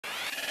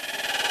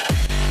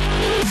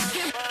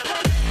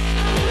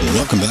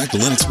welcome back to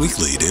Linux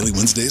Weekly, daily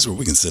Wednesdays where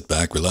we can sit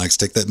back, relax,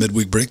 take that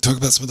midweek break, talk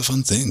about some of the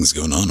fun things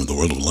going on in the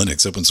world of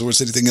Linux, open source,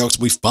 anything else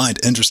we find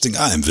interesting.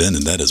 I'm Vin,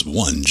 and that is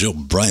one Jill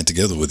Bryant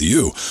together with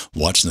you,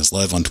 watching us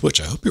live on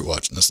Twitch. I hope you're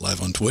watching us live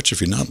on Twitch.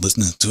 If you're not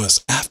listening to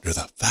us after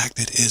the fact,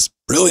 it is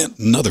brilliant.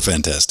 Another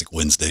fantastic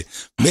Wednesday.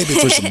 Maybe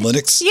for some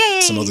Linux,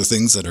 some other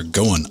things that are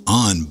going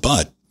on,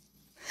 but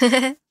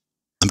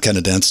I'm kind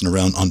of dancing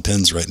around on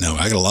pins right now.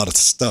 I got a lot of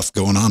stuff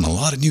going on, a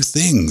lot of new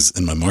things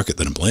in my market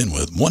that I'm playing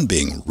with. One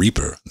being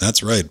Reaper.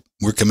 That's right.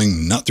 We're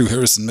coming not through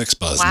Harrison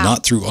Mixbuzz,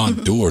 not through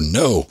On-Door.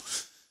 No,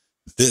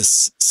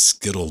 this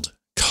skittled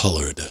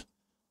colored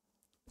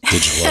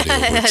digital audio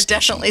workstation.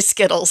 Definitely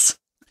Skittles.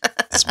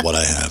 Is what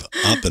I have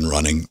up and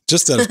running.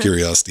 Just out of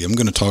curiosity, I'm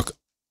going to talk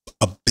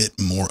a bit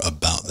more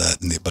about that.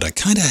 But I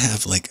kind of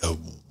have like a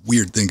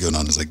weird thing going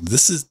on. It's like,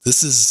 this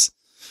is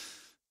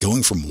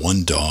going from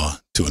one DAW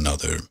to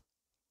another.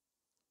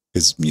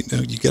 Because, you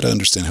know, you got to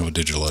understand how a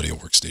digital audio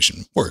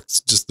workstation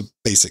works. Just the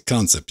basic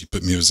concept. You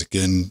put music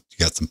in, you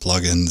got some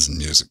plugins, and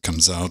music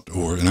comes out,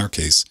 or in our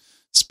case,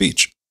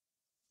 speech.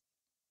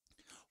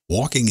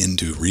 Walking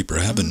into Reaper,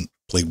 I haven't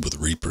played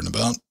with Reaper in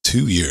about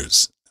 2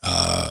 years.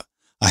 I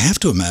have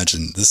to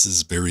imagine this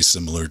is very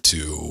similar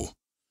to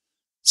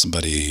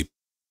somebody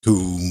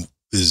who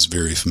is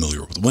very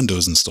familiar with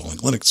Windows installing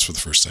Linux for the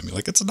first time. You're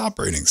like, it's an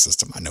operating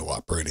system. I know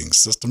operating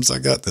systems. I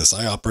got this.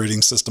 I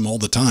operating system all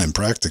the time,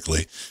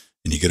 practically.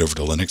 And you get over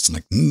to Linux and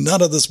like,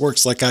 none of this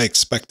works like I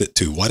expect it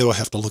to. Why do I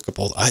have to look up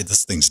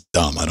this thing's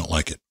dumb. I don't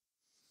like it.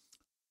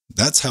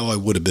 That's how I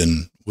would have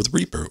been with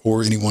Reaper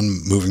or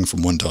anyone moving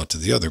from one DAW to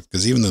the other,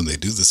 because even though they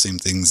do the same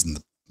things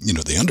and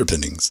the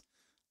underpinnings,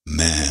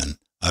 man,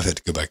 I've had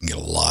to go back and get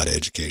a lot of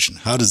education.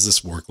 How does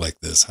this work like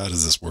this? How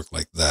does this work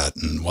like that?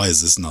 And why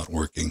is this not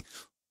working?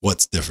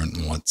 What's different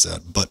and what's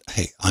that? But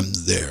hey, I'm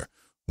there.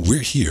 We're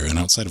here. And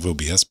outside of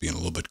OBS being a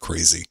little bit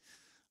crazy,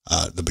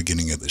 the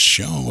beginning of the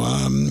show,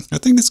 I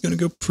think it's going to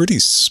go pretty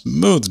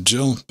smooth,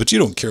 Jill, but you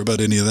don't care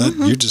about any of that.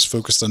 You're just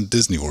focused on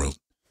Disney World.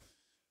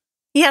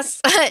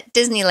 Yes,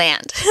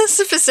 Disneyland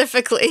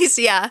specifically.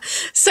 Yeah.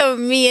 So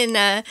me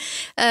and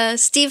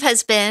Steve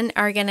Husband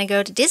are going to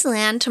go to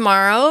Disneyland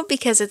tomorrow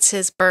because it's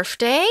his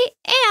birthday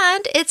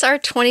and it's our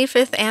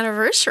 25th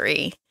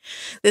anniversary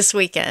this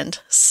weekend.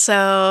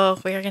 So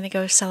we're going to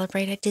go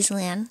celebrate at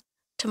Disneyland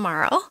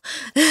tomorrow.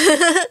 What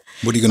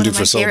are you going to do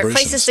for celebrations? Favorite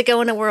places to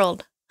go in the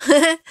world.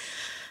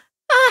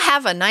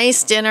 Have a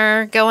nice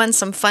dinner, go on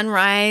some fun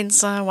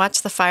rides,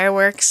 watch the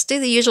fireworks, do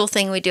the usual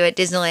thing we do at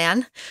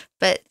Disneyland,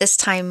 but this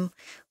time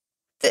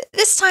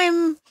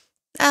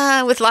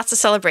with lots of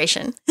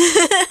celebration.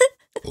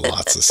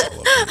 Lots of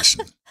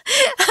celebration.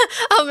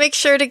 I'll make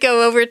sure to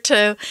go over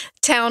to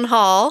Town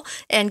Hall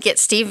and get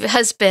Steve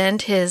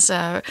Husband his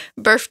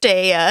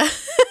birthday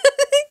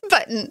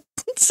button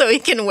so he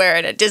can wear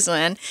it at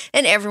Disneyland,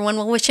 and everyone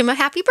will wish him a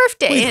happy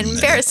birthday and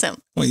embarrass him.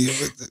 Well,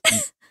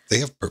 they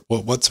have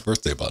what's a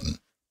birthday button?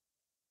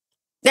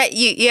 That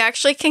you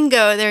actually can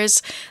go.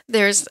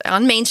 There's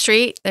on Main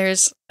Street.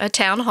 There's a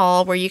town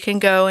hall where you can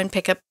go and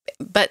pick up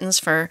buttons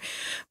for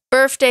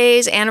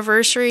birthdays,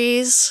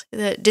 anniversaries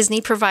that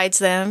Disney provides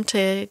them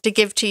to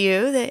give to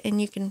you,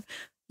 and you can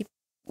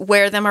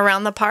wear them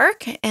around the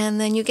park, and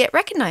then you get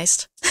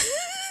recognized.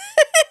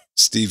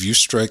 Steve, you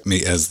strike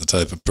me as the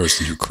type of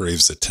person who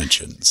craves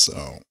attention.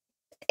 So,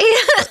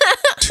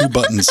 2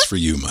 buttons for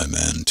you, my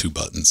man. 2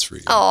 buttons for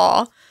you.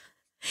 Aw.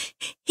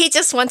 He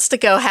just wants to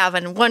go have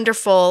a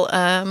wonderful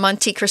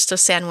Monte Cristo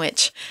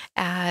sandwich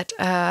at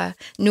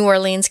New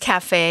Orleans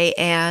Cafe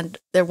and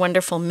their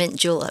wonderful mint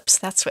juleps.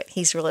 That's what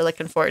he's really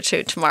looking forward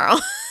to tomorrow.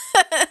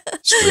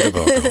 Straight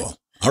up alcohol.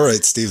 All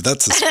right, Steve,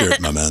 that's the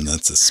spirit, my man.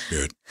 That's the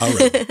spirit. All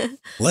right,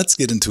 let's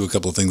get into a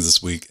couple of things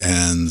this week.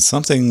 And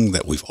something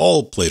that we've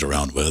all played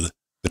around with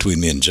between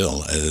me and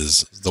Jill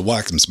is the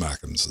Wacom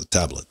Smackums, the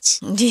tablets.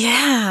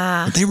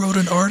 Yeah. They wrote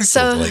an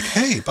article like,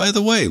 hey, by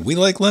the way, we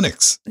like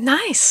Linux.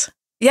 Nice.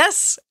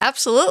 Yes,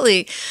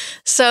 absolutely.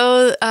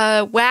 So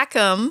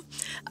Wacom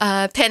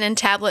pen and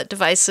tablet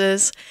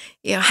devices,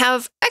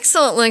 have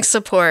excellent Linux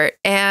support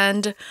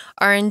and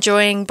are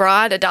enjoying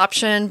broad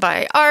adoption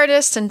by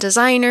artists and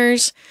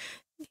designers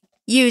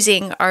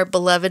using our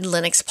beloved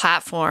Linux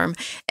platform,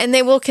 and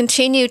they will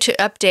continue to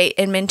update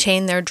and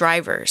maintain their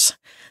drivers.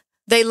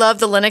 They love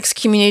the Linux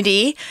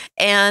community,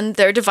 and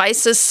their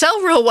devices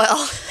sell real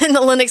well in the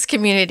Linux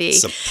community.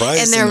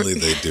 Surprisingly,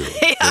 they do.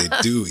 Yeah.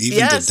 They do,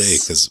 even today,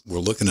 because we're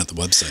looking at the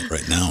website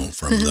right now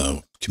from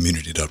the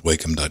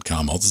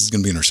community.wacom.com. All this is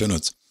going to be in our show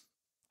notes.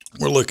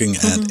 We're looking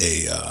at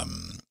a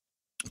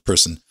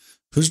person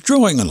who's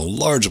drawing on a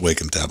large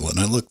Wacom tablet,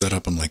 and I looked that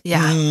up. I'm like,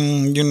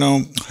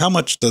 how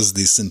much does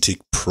the Cintiq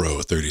Pro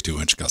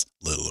 32-inch cost?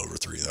 A little over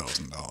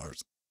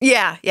 $3,000.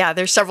 Yeah,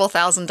 there's several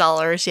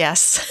 $1,000s,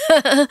 yes.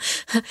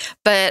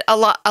 But a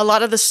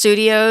lot of the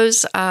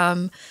studios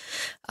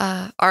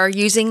are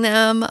using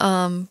them,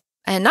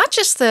 and not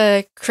just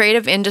the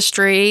creative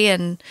industry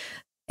and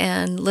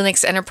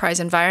Linux enterprise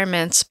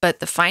environments,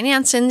 but the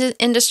finance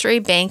industry,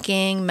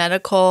 banking,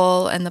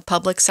 medical, and the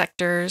public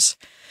sectors.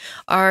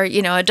 are,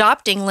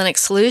 adopting Linux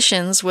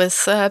solutions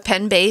with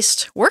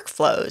pen-based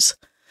workflows.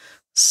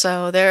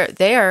 So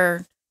they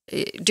are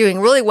doing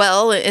really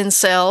well in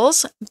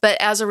sales, but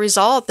as a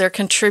result, they're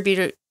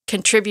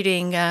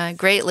contributing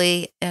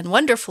greatly and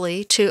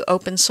wonderfully to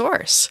open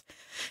source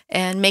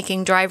and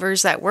making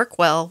drivers that work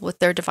well with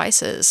their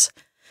devices.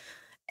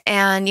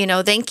 And,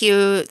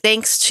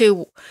 thanks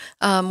to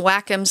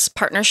Wacom's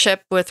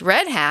partnership with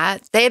Red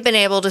Hat, they've been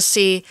able to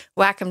see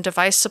Wacom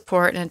device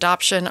support and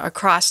adoption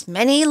across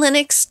many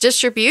Linux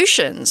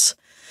distributions.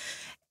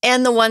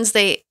 And the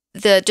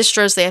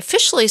distros they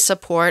officially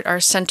support are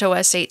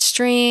CentOS 8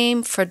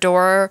 Stream,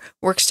 Fedora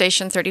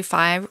Workstation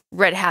 35,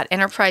 Red Hat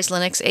Enterprise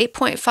Linux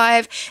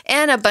 8.5,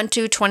 and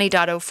Ubuntu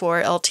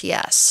 20.04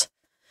 LTS.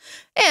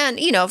 And,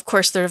 of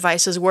course, their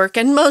devices work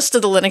in most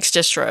of the Linux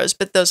distros,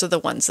 but those are the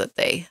ones that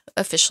they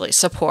officially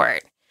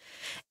support.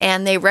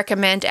 And they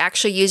recommend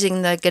actually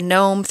using the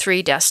GNOME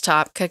 3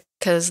 desktop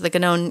because the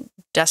GNOME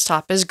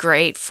desktop is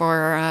great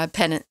for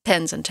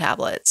pens and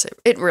tablets.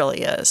 It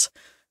really is.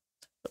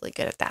 Really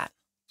good at that.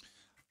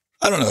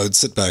 I don't know. I'd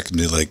sit back and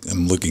be like,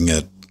 I'm looking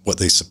at what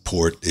they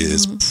support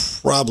is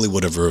probably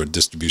whatever a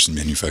distribution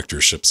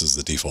manufacturer ships as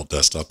the default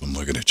desktop. I'm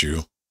looking at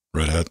you,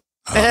 Red Hat.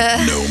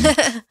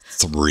 GNOME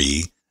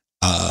 3.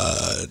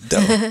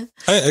 No.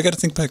 I got to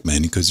think back,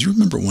 man, because you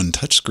remember when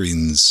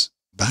touchscreens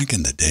back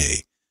in the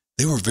day,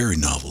 they were very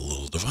novel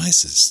little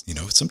devices.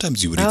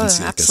 Sometimes you would even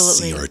see like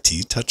absolutely. a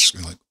CRT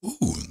touchscreen, like,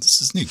 ooh,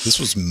 this is neat. This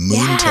was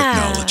moon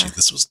technology.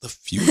 This was the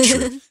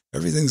future.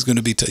 Everything's going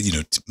to be,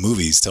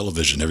 movies,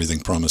 television, everything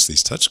promised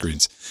these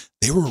touchscreens.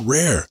 They were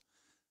rare,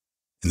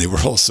 and they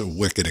were also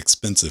wicked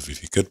expensive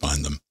if you could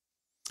find them.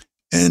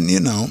 And,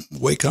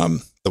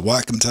 Wacom, the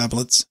Wacom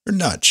tablets are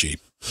not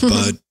cheap,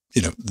 but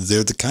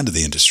they're the kind of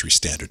the industry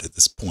standard at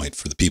this point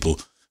for the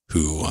people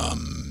who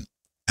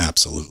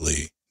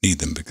absolutely need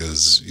them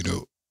because,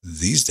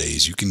 these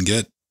days you can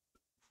get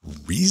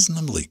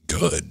reasonably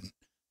good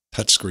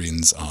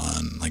touchscreens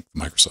on like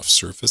Microsoft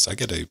Surface. I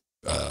get a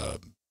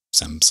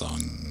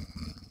Samsung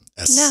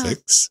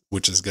S6,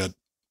 which has got,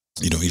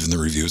 even the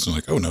reviews are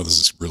like, oh no, this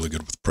is really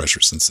good with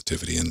pressure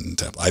sensitivity and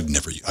tab. I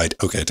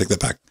take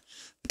that back.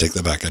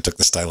 I took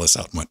the stylus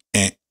out and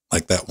went,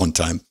 like that one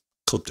time,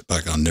 clipped it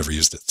back on, never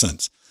used it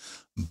since.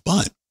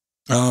 But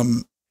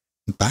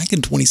back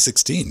in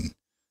 2016,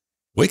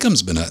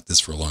 Wacom's been at this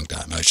for a long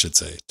time, I should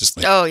say, just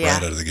like right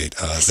out of the gate.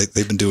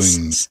 They've been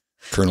doing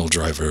kernel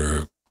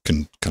driver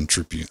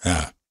contributing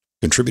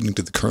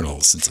to the kernel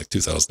since like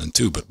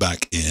 2002. But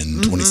back in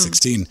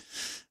 2016,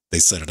 they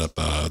set it up,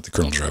 the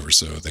kernel driver,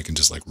 so they can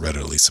just like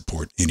readily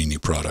support any new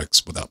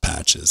products without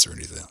patches or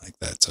anything like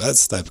that. So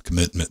that's the type of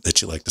commitment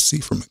that you like to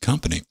see from a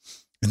company.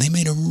 And they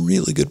made a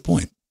really good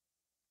point.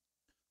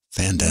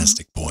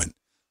 Fantastic point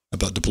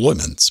about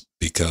deployments,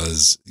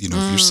 because, if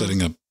you're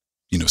setting up,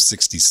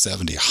 60,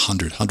 70,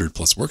 100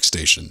 plus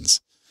workstations,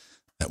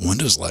 that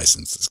Windows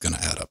license is going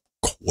to add up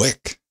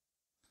quick.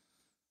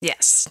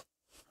 Yes,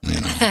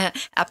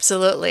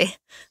 absolutely.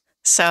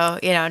 So,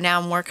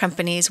 now more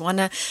companies want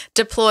to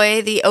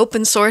deploy the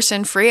open source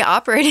and free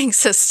operating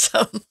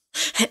system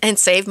and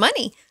save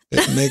money.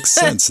 It makes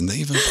sense. And they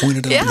even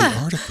pointed out in the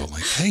article,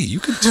 like, hey, you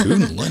can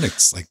tune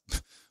Linux like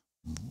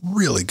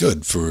really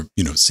good for,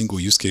 single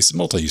use cases,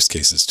 multi-use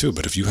cases too.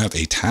 But if you have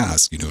a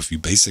task, if you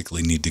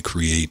basically need to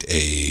create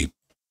a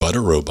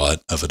butter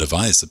robot of a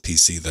device, a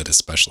PC that is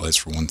specialized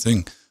for one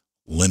thing,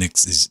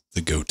 Linux is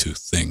the go-to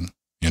thing,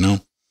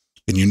 and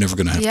you're never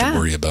going to have to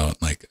worry about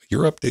like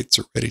your updates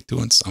are ready to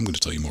install. I'm going to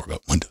tell you more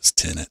about Windows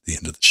 10 at the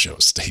end of the show.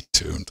 Stay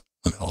tuned.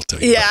 I'll tell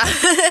you. Yeah.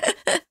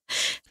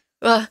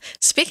 Well,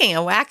 speaking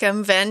of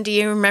Wacom, Ven, do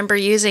you remember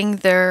using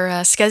their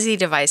SCSI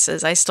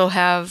devices? I still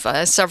have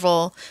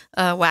several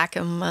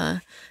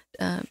Wacom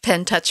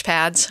pen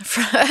touchpads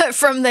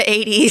from the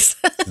 80s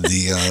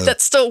that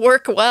still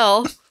work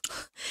well.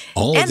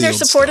 And they're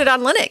supported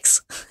on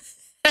Linux.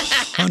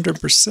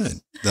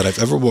 100% that I've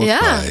ever walked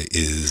by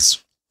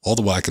is all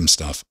the Wacom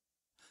stuff.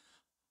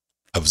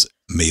 I was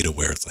made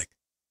aware. It's like,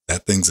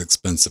 that thing's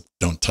expensive.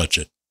 Don't touch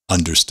it.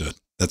 Understood.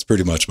 That's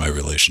pretty much my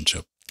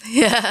relationship.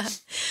 Yeah.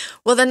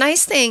 Well, the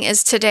nice thing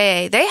is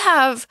today they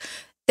have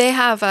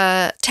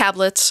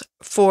tablets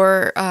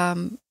for,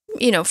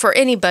 for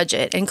any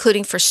budget,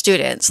 including for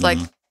students.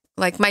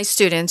 Like my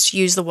students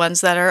use the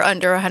ones that are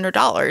under $100,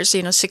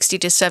 $60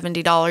 to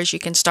 $70. You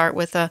can start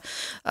with a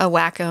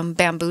Wacom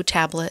Bamboo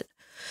tablet.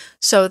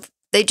 So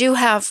they do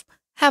have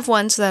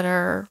ones that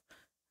are,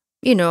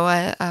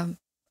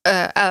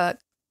 a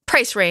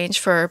price range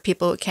for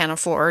people who can't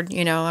afford,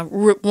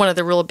 one of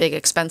the real big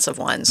expensive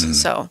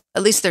ones. So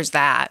at least there's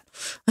that.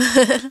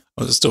 Well,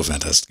 it's still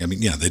fantastic. I mean,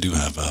 they do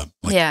have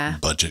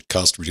budget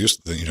cost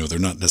reduced. They're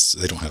not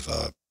necessarily, they don't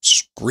have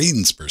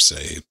screens per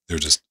se. They're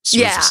just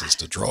surfaces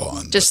to draw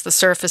on. Just the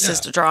surfaces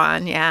to draw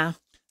on. Yeah.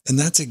 And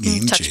that's a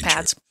game changer.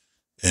 Touchpads.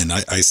 And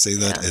I say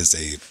that as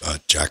a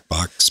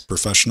Jackbox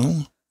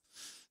professional.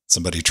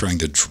 Somebody trying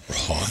to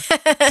draw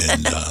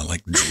and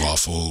like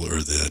Drawful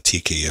or the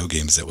TKO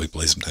games that we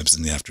play sometimes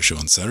in the after show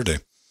on Saturday.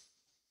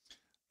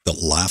 The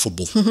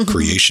laughable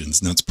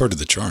creations. Now, it's part of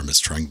the charm is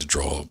trying to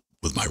draw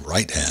with my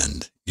right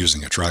hand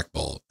using a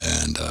trackball,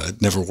 and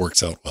it never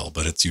works out well,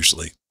 but it's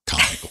usually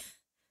comical.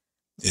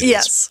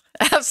 Yes,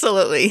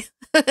 absolutely.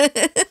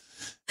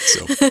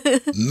 So,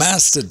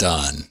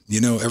 Mastodon.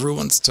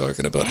 Everyone's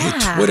talking about,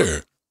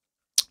 hey,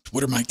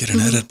 Twitter might get an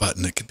edit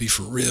button. It could be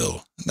for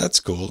real. That's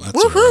cool.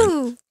 That's all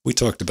right. We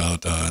talked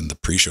about in the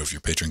pre-show, if you're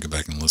a patron, go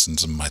back and listen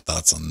to some of my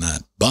thoughts on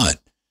that. But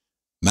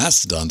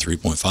Mastodon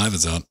 3.5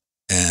 is out,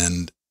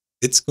 and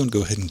it's going to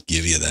go ahead and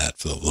give you that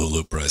for the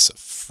low price of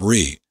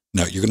free.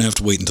 Now, you're going to have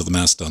to wait until the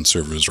Mastodon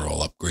servers are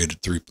all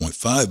upgraded to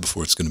 3.5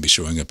 before it's going to be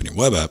showing up in your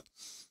web app.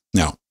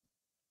 Now,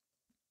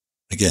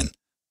 again,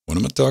 what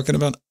am I talking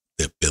about?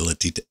 The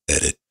ability to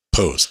edit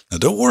post. Now,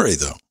 don't worry,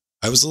 though.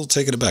 I was a little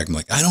taken aback. I'm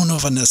like, I don't know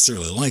if I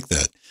necessarily like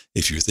that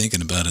if you're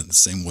thinking about it the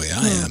same way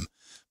I am.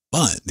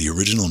 But the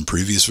original and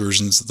previous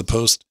versions of the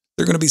post,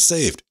 they're going to be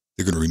saved.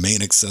 They're going to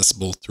remain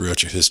accessible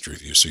throughout your history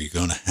view. So you're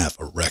going to have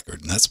a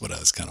record. And that's what I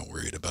was kind of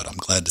worried about. I'm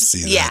glad to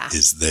see that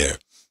is there.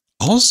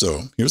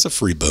 Also, here's a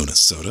free bonus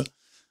soda.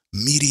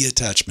 Media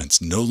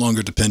attachments no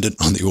longer dependent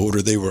on the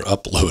order they were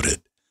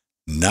uploaded.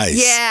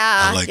 Nice.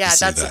 Yeah. I like to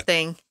see that's that. the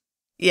thing.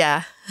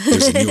 Yeah.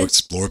 There's a new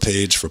explore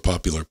page for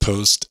popular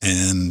post.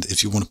 And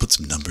if you want to put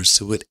some numbers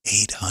to it,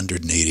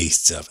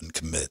 887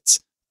 commits,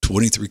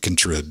 23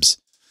 contribs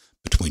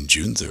between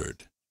June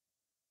 3rd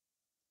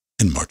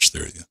and March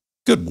 30th.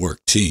 Good work,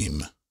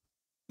 team.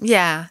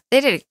 Yeah, they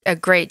did a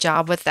great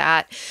job with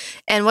that.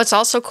 And what's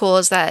also cool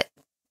is that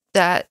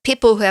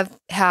people who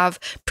have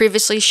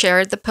previously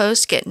shared the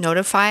post get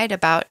notified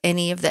about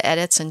any of the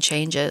edits and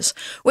changes,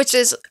 which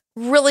is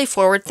really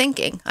forward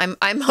thinking.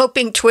 I'm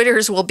hoping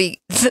Twitter's will be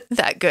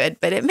that good,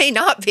 but it may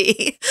not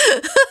be.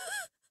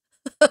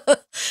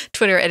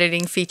 Twitter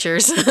editing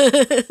features.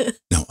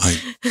 No,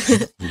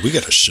 we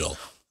got a shill.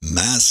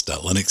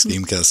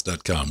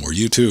 Mass.linuxgamecast.com, where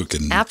you too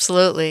can.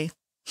 Absolutely.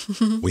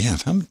 We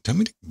have how many?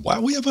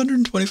 Wow, we have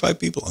 125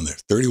 people on there.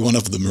 31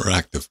 of them are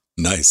active.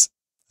 Nice.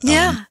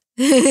 Yeah.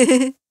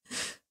 You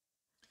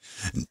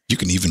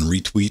can even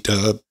retweet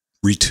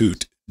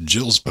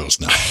Jill's post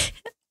now.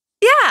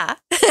 Yeah.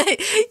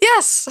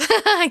 Yes.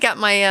 I got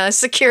my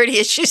security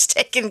issues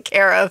taken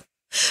care of.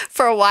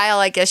 For a while,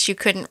 I guess you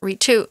couldn't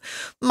retweet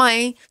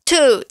my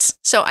toots.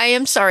 So I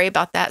am sorry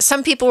about that.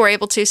 Some people were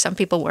able to, some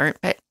people weren't,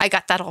 but I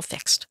got that all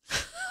fixed.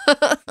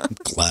 I'm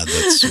glad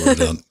that's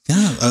sorted out.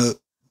 Yeah,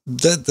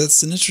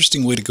 that's an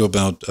interesting way to go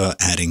about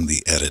adding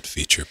the edit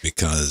feature,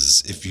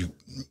 because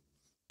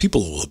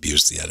people will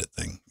abuse the edit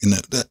thing. And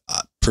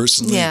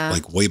personally,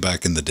 like way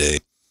back in the day,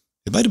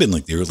 it might have been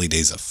like the early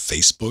days of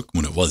Facebook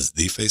when it was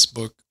the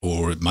Facebook,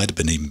 or it might have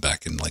been even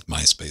back in like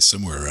MySpace,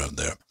 somewhere around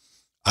there.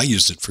 I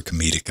used it for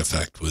comedic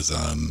effect with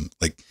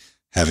like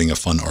having a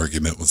fun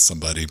argument with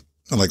somebody,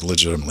 like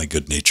legitimately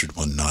good-natured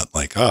one, not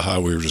like, aha,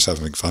 we were just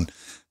having fun.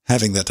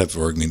 Having that type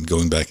of argument,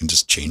 going back and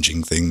just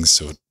changing things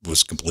so it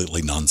was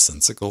completely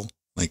nonsensical,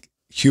 like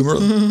humor.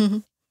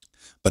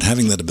 But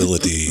having that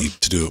ability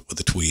to do it with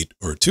a tweet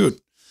or a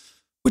toot,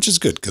 which is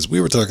good, because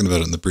we were talking about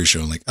it in the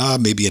pre-show, like,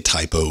 maybe a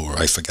typo, or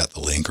I forgot the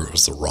link, or it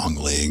was the wrong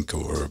link,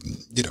 or,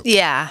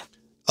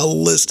 a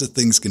list of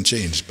things can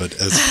change. But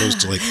as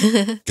opposed to like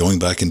going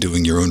back and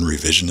doing your own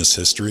revisionist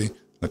history,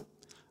 like,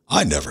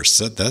 I never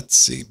said that.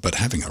 See, but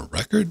having a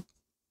record,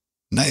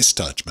 nice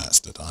touch,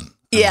 Mastodon.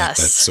 Yes,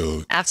 like that,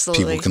 so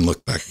absolutely. People can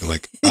look back and be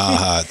like,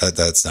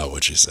 that's not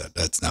what you said.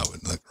 That's not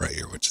what, look right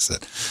here, what you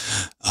said.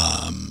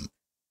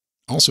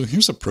 Also,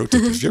 here's a pro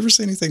tip. If you ever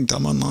say anything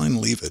dumb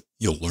online, leave it.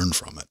 You'll learn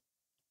from it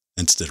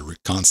instead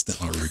of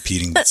constantly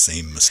repeating the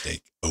same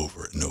mistake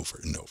over and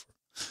over and over.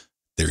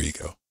 There you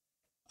go.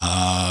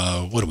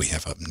 What do we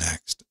have up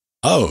next?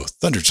 Oh,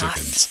 Thunder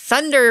Chickens.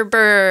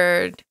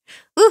 Thunderbird.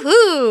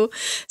 Woohoo!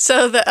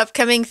 So the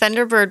upcoming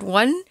Thunderbird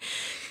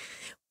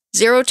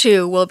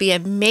 1.02 will be a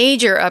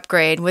major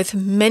upgrade with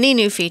many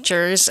new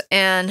features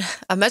and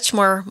a much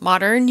more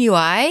modern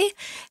UI,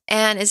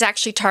 and is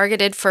actually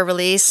targeted for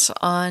release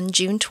on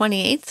June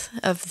 28th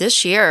of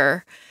this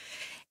year.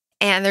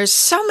 And there's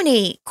so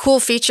many cool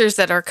features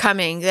that are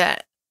coming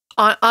that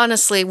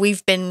honestly,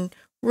 we've been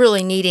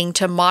really needing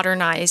to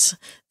modernize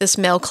this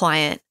mail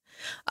client.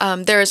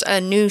 There's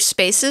a new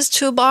Spaces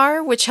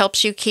toolbar, which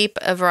helps you keep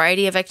a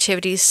variety of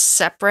activities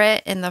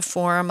separate in the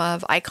form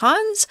of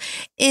icons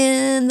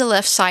in the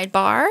left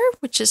sidebar,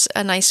 which is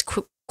a nice,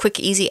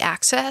 quick, easy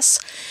access.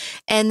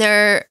 And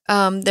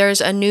there's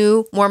a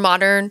new, more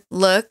modern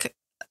look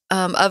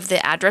of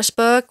the address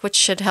book, which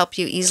should help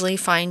you easily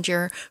find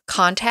your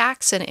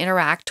contacts and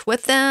interact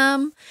with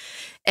them.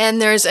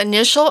 And there's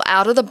initial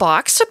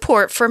out-of-the-box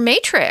support for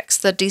Matrix,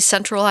 the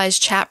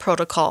decentralized chat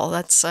protocol.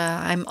 That's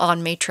I'm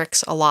on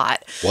Matrix a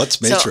lot. What's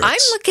Matrix? So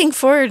I'm looking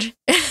forward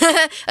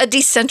a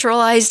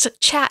decentralized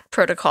chat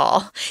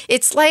protocol.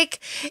 It's like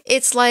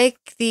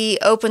the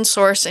open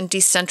source and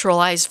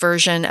decentralized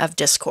version of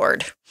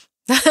Discord.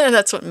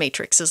 That's what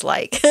Matrix is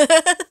like.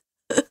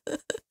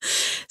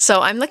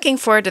 So I'm looking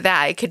forward to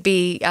that. It could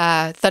be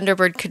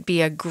Thunderbird could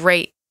be a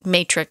great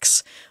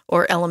Matrix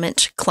or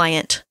Element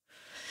client.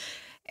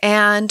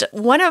 And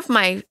one of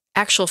my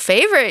actual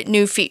favorite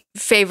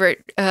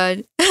favorite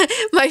my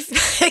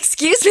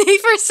excuse me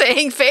for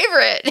saying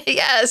favorite.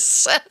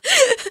 Yes.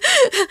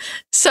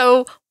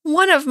 So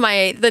one of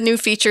the new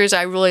features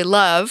I really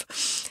love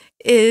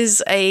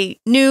is a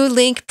new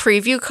link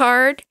preview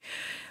card.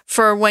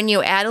 For when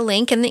you add a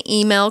link in the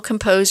email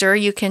composer,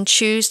 you can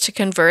choose to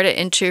convert it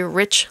into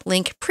rich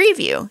link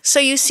preview. So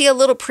you see a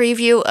little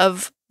preview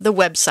of the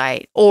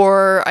website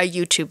or a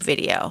YouTube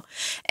video.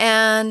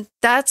 And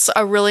that's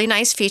a really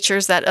nice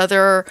feature that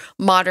other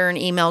modern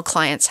email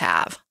clients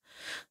have.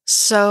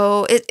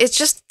 So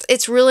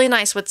it's really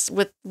nice with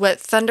what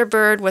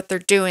Thunderbird, what they're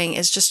doing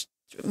is just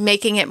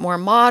making it more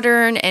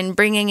modern and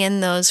bringing in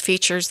those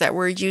features that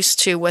we're used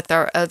to with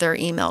our other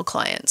email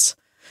clients.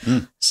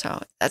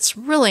 So that's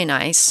really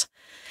nice.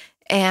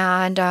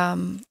 And,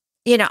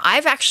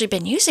 I've actually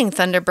been using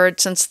Thunderbird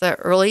since the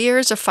early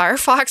years of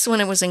Firefox when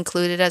it was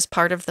included as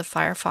part of the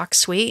Firefox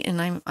suite.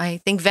 And I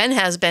think Ven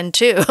has been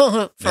too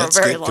for a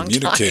very long time.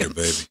 Communicator,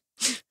 baby.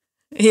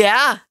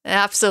 Yeah,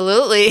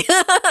 absolutely.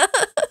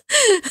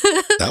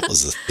 That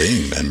was the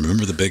thing, man.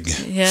 Remember the big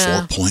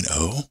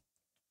 4.0?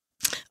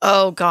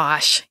 Oh,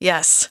 gosh.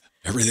 Yes.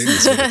 Everything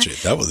was going to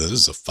change. That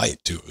was a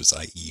fight, too. It was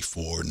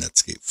IE4,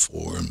 Netscape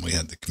 4, and we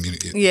had the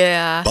community.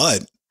 Yeah.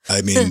 But,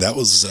 I mean, that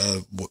was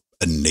a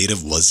native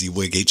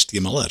WYSIWYG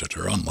HTML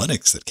editor on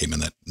Linux that came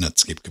in that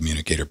Netscape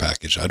communicator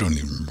package. I don't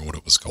even remember what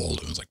it was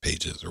called. It was like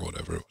Pages or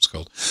whatever it was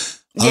called.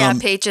 Yeah,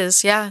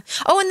 Pages, yeah.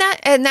 Oh,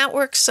 and that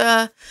works,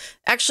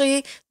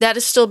 actually, that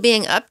is still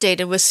being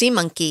updated with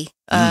SeaMonkey,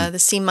 the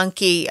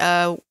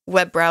SeaMonkey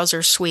web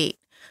browser suite.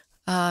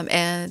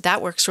 And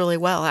that works really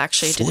well,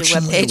 actually, to do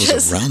web pages. It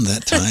was around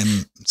that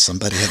time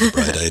somebody had the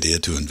bright idea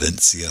to invent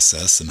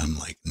CSS, and I'm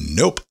like,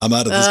 nope, I'm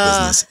out of this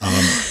business.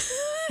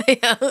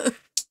 Yeah.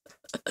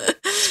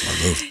 Smart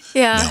move.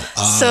 Yeah.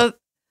 Now,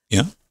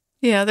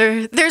 Yeah,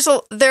 there's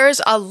a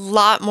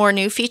lot more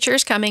new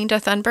features coming to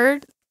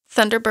Thunderbird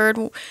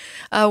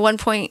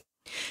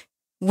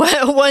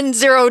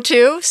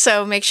 1.102.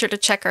 So make sure to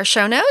check our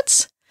show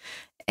notes.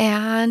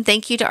 And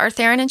thank you to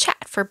Arthur in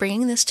chat for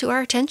bringing this to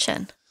our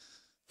attention.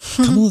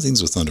 A couple of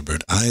things with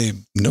Thunderbird. I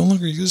no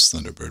longer use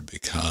Thunderbird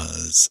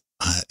because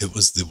it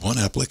was the one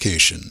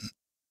application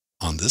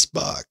on this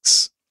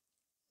box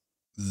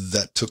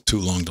that took too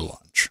long to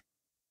launch.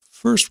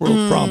 First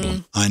world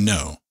problem, I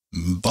know.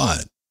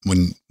 But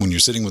when you're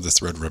sitting with a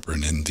Threadripper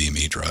and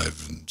NVMe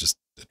drive and just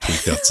a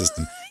tweaked out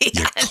system,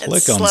 you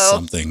click on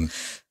something, you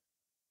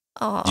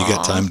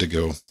got time to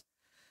go,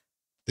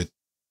 did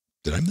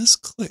I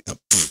misclick? Oh,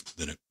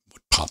 then it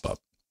would pop up.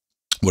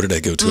 What did I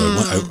go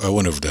to? I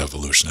went over to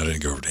Evolution. I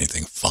didn't go over to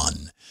anything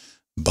fun.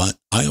 But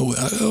I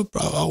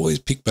always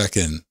peek back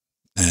in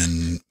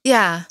and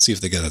see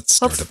if they got a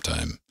startup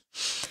time.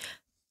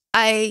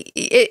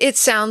 It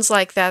sounds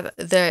like that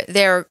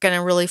they're going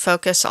to really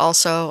focus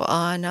also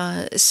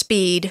on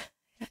speed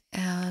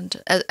and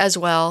as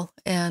well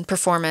and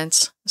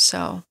performance.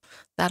 So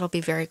that'll be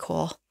very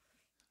cool.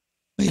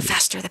 Maybe. The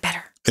faster, the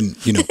better. And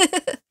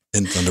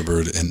in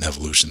Thunderbird and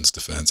Evolution's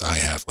defense, I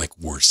have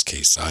worst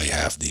case. I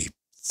have the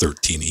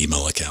 13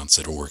 email accounts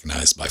that are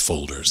organized by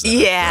folders.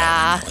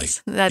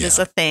 That is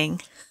a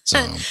thing.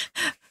 So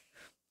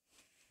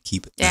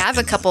keep it. Yeah, I have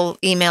a couple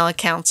email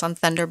accounts on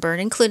Thunderbird,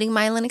 including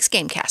my Linux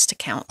Gamecast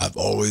account. I've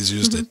always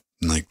used it.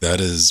 That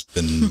has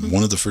been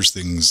one of the first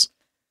things,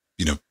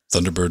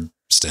 Thunderbird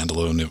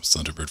standalone. It was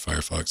Thunderbird,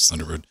 Firefox,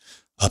 Thunderbird,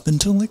 up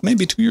until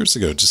maybe 2 years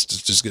ago.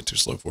 Just get too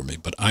slow for me.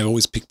 But I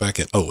always peek back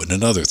at, and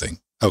another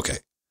thing. Okay,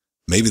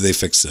 maybe they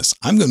fixed this.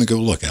 I'm going to go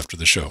look after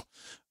the show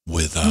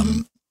with,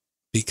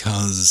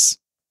 because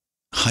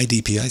high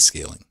DPI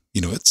scaling,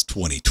 it's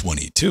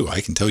 2022.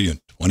 I can tell you in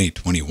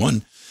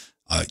 2021,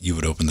 you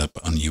would open up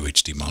on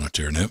UHD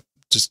monitor and it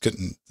just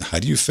couldn't. How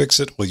do you fix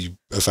it? Well, you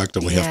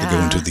effectively have to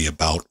go into the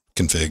about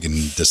config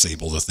and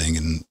disable the thing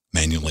and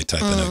manually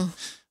type in it.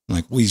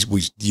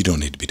 You don't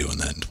need to be doing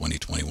that in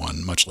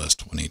 2021, much less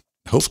 20.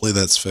 Hopefully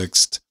that's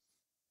fixed.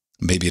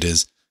 Maybe it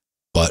is.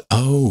 But,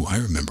 I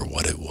remember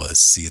what it was.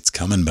 See, it's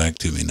coming back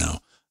to me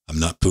now. I'm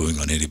not pooing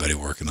on anybody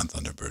working on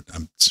Thunderbird.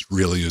 I'm just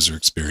real user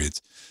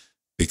experience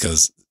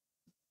because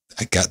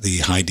I got the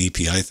high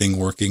DPI thing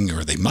working,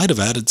 or they might have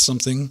added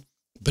something,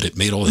 but it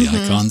made all the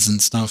icons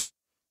and stuff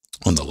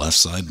on the left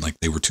side.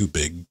 They were too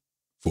big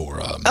for...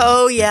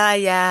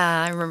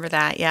 I remember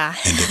that, yeah.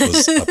 And it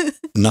was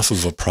enough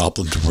of a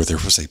problem to where there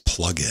was a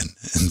plugin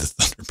in the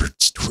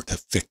Thunderbird store to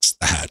fix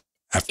that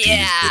after you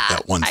get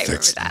that one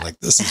fix. I'm like,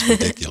 this is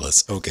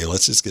ridiculous. Okay,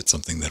 let's just get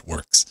something that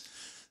works.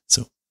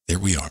 So there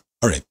we are.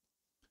 All right.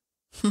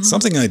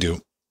 Something I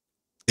do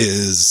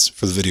is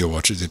for the video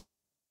watchers,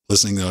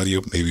 listening to the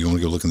audio, maybe you want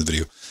to go look in the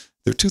video.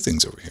 There are two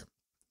things over here.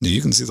 Now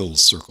you can see the little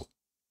circle.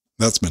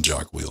 That's my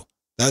jog wheel.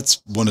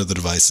 That's one of the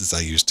devices I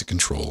use to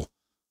control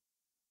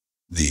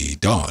the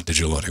DAW,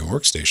 Digital Audio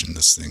Workstation,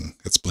 this thing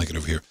that's blinking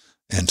over here.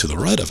 And to the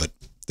right of it,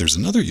 there's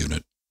another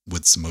unit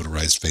with some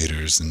motorized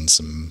faders and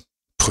some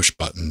push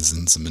buttons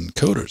and some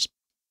encoders.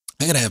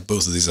 I got to have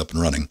both of these up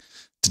and running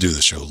to do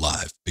the show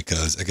live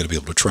because I got to be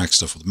able to track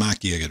stuff with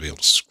Mackie. I got to be able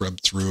to scrub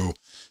through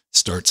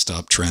start,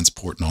 stop,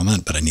 transport, and all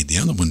that. But I need the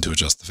other one to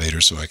adjust the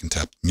fader so I can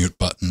tap mute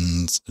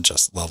buttons,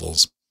 adjust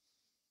levels.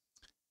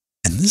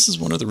 And this is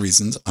one of the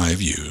reasons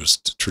I've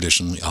used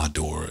traditionally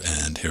Adore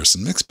and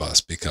Harrison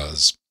Mixbus,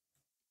 because,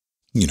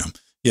 you know,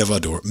 you have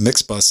Adore.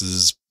 Mixbus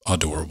is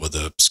Adore with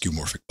a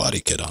skeuomorphic body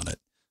kit on it.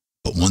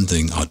 But one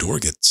thing Adore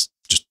gets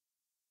just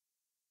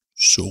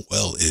so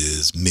well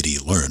is MIDI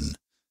learn.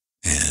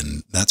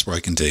 And that's where I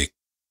can take,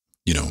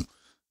 you know,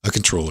 a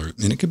controller,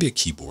 and it could be a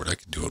keyboard. I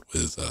could do it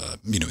with,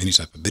 you know, any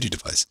type of MIDI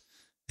device,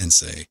 and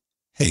say,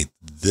 hey,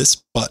 this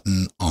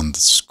button on the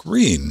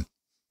screen,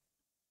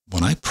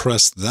 when I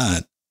press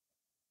that,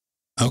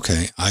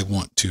 okay, I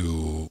want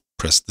to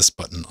press this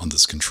button on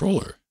this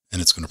controller,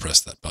 and it's going to press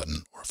that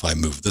button. Or if I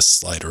move this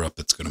slider up,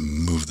 it's going to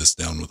move this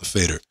down with a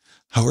fader.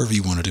 However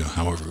you want to do,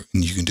 however,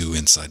 and you can do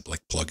inside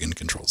like plug-in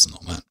controls and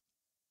all that.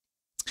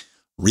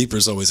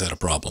 Reaper's always had a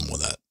problem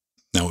with that.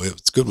 Now,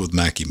 it's good with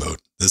Mackie mode.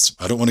 This,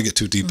 I don't want to get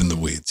too deep in the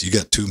weeds. You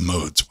got two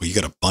modes. Well, you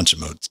got a bunch of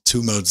modes.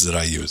 Two modes that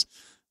I use,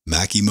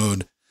 Mackie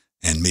mode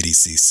and MIDI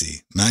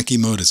CC. Mackie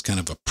mode is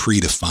kind of a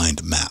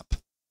predefined map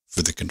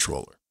for the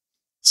controller.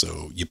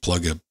 So you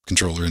plug a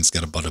controller and it's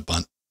got a bunch of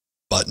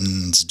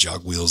buttons,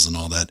 jog wheels, and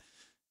all that.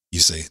 You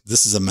say,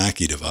 this is a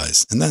Mackie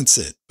device, and that's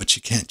it. But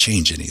you can't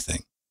change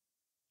anything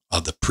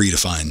of the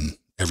predefined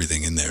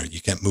everything in there. You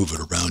can't move it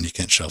around. You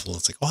can't shuffle.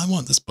 It's like, oh, I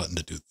want this button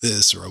to do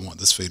this, or I want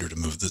this fader to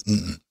move this.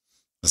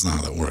 That's not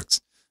how that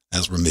works.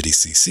 That's where MIDI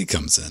CC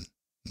comes in.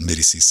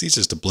 MIDI CC is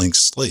just a blank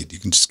slate. You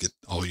can just get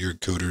all your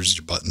coders,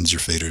 your buttons, your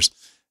faders,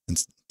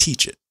 and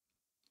teach it.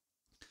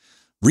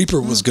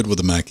 Reaper was good with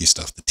the Mackie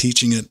stuff. The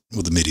teaching it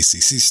with the MIDI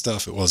CC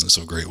stuff, it wasn't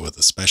so great with,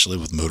 especially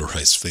with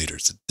motorized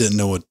faders. It didn't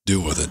know what to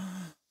do with it.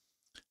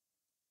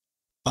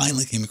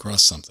 Finally came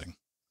across something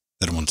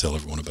that I want to tell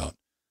everyone about,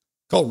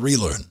 called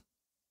ReaLearn.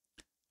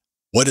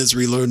 What is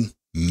ReaLearn?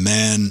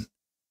 Man,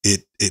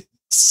 it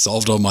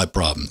solved all my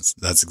problems.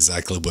 That's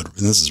exactly what,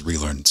 and this is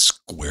ReaLearn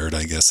squared,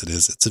 I guess it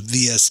is. It's a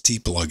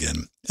VST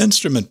plugin,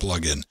 instrument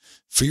plugin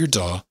for your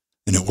DAW,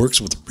 and it works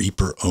with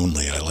Reaper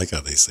only. I like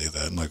how they say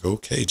that. I'm like,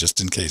 okay,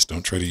 just in case,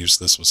 don't try to use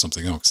this with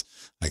something else.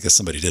 I guess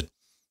somebody did.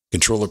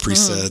 Controller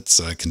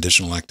presets,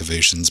 conditional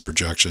activations,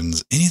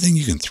 projections, anything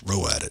you can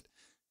throw at it.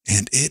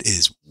 And it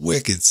is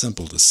wicked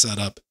simple to set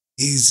up,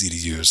 easy to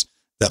use.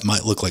 That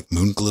might look like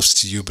moon glyphs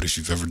to you, but if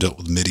you've ever dealt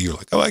with MIDI, you're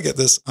like, oh, I get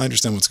this. I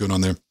understand what's going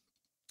on there.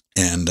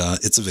 And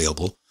it's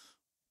available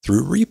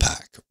through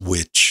Repack,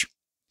 which,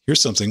 here's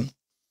something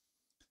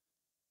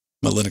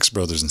my Linux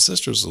brothers and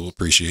sisters will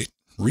appreciate.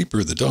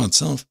 Reaper, the DAW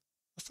itself,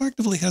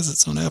 effectively has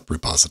its own app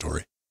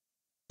repository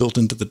built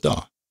into the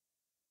DAW.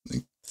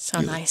 So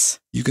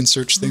nice. You can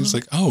search things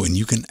like, oh, and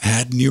you can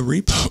add new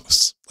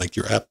repos, like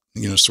your app,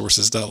 you know,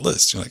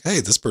 sources.list. You're like,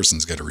 hey, this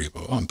person's got a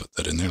repo. Oh, I'll put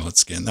that in there.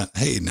 Let's scan that.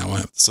 Hey, now I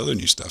have this other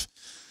new stuff.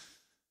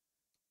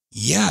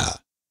 Yeah.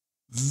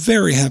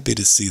 Very happy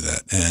to see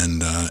that,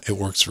 and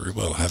it works very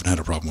well. I haven't had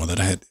a problem with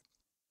it.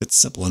 It's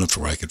simple enough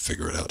to where I could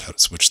figure it out, how to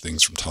switch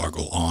things from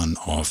toggle on,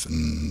 off,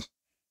 and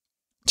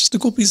just a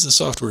cool piece of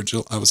software,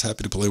 Jill. I was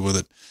happy to play with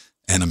it,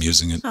 and I'm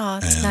using it. Oh,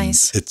 it's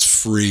nice. It's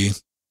free.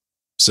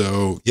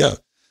 So, yeah,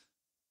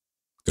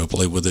 go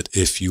play with it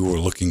if you were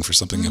looking for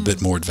something a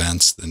bit more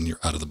advanced than you're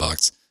out of the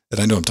box.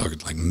 And I know I'm talking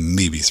like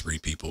maybe 3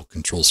 people.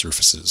 Control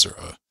surfaces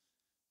are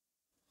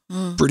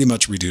pretty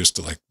much reduced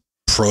to like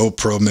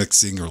pro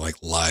mixing or like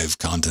live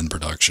content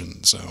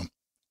production. So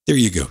there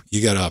you go.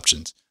 You got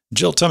options.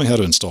 Jill, tell me how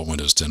to install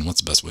Windows 10. What's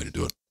the best way to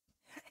do it?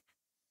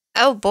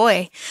 Oh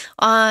boy.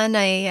 On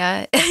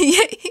a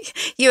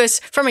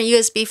from a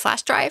USB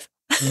flash drive?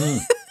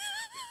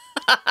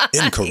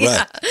 Incorrect.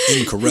 Yeah.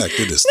 Incorrect.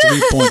 It is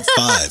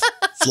 3.5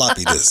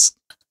 floppy disk.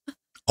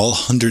 All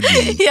 100.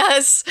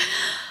 Yes.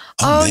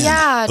 Oh man.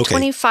 Yeah. Okay.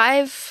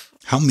 25.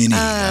 How many?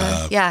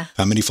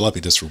 How many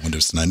floppy disks for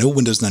Windows 10? I know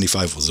Windows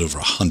 95 was over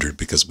 100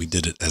 because we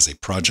did it as a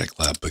project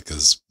lab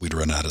because we'd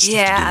run out of stuff to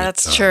do. Yeah,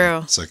 that's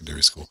true.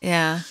 Secondary school.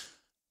 Yeah.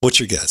 What's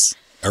your guess?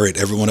 All right,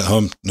 everyone at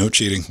home, no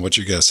cheating. What's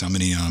your guess? How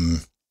many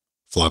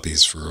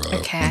floppies for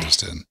Windows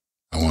 10?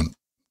 I want.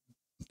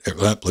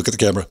 Look at the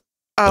camera.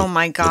 Oh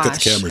my gosh! Look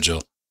at the camera,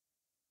 Jill.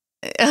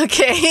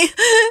 Okay.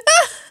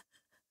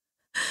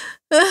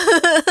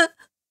 I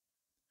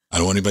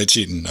don't want anybody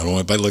cheating. I don't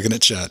want anybody looking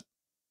at chat.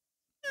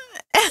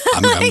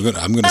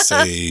 I'm going to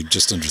say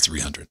just under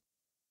 300.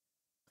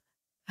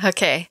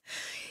 Okay.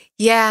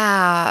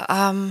 Yeah.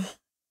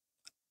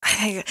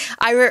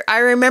 I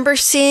remember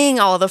seeing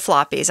all the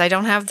floppies. I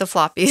don't have the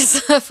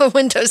floppies for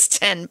Windows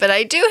 10, but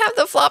I do have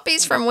the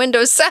floppies from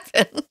Windows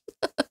 7.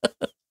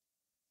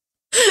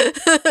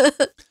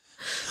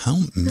 How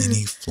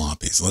many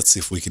floppies? Let's see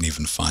if we can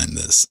even find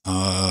this.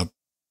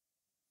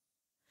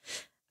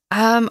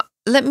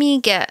 Let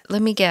me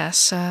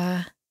guess.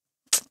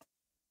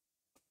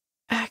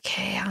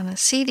 Okay, on a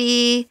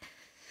CD.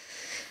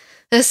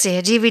 Let's see,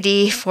 a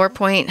DVD 4.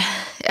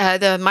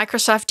 The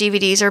Microsoft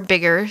DVDs are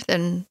bigger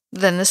than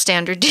the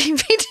standard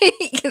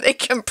DVD. They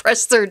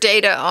compress their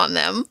data on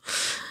them.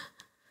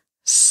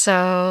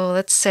 So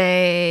let's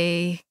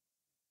say,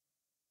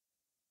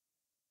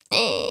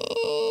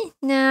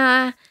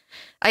 nah.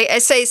 I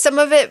say some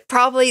of it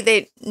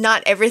probably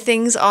not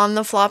everything's on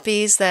the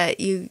floppies, that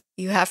you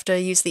have to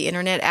use the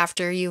internet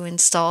after you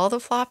install the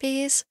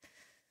floppies.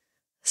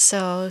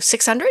 So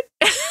 600?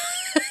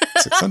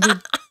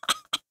 600?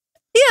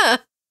 Yeah.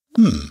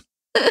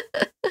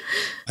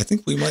 I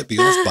think we might be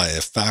off by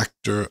a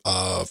factor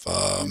of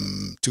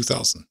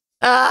 2,000.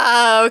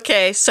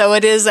 Okay. So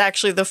it is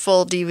actually the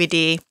full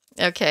DVD.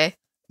 Okay.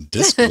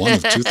 Disc 1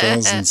 of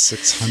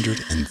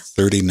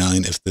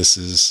 2,639.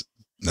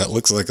 That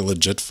looks like a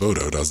legit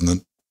photo, doesn't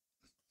it?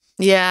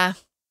 Yeah,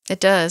 it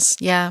does.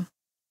 Yeah.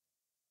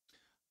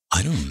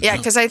 I don't know. Yeah,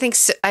 because I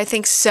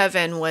think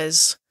 7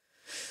 was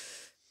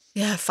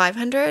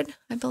 500,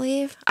 I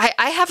believe.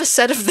 I have a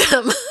set of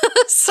them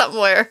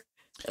somewhere.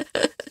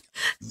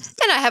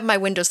 And I have my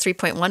Windows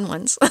 3.1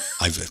 ones.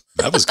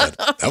 That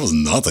was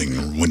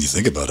nothing when you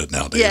think about it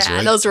nowadays. Yeah,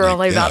 right? those were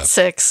only about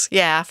 6.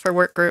 Yeah, for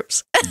work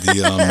groups.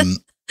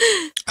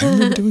 I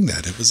remember doing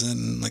that. It was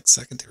in like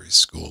secondary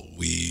school.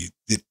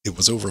 It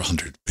was over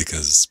 100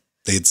 because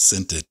they'd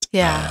sent it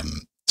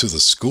to the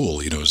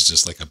school. It was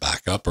just like a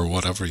backup or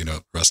whatever.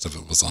 The rest of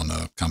it was on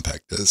a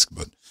compact disc,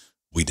 but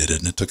we did it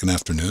and it took an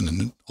afternoon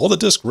and all the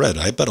disc read.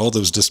 I bet all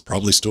those discs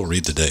probably still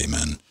read today,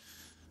 man.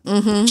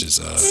 Mm-hmm. Which is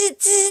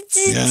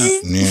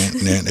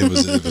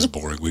it was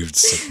boring. We would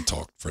sit and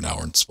talk for an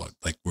hour and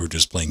like we were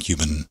just playing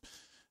human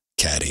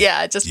caddy.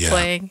 Yeah, just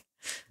playing.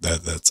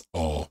 That's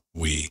all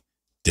we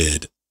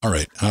did. All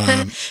right.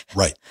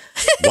 Right.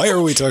 Why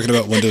are we talking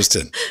about Windows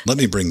 10? Let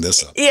me bring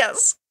this up.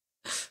 Yes.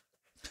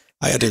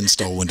 I had to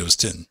install Windows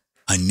 10.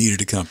 I needed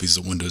a copy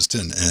of Windows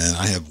 10, and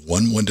I have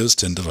one Windows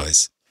 10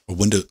 device.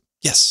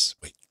 Yes,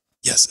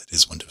 it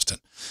is Windows 10.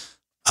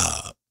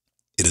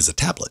 It is a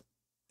tablet.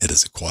 It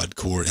is a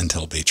quad-core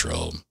Intel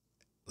Bay-Trail,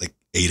 like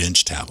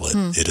 8-inch tablet.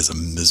 It is a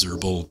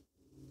miserable,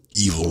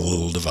 evil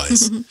little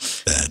device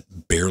that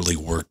barely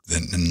worked.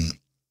 And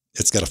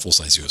it's got a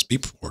full-size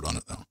USB port on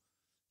it, though.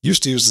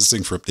 Used to use this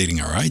thing for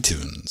updating our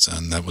iTunes,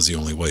 and that was the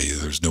only way.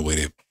 There's no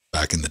way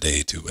back in the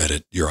day to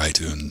edit your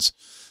iTunes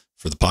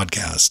for the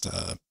podcast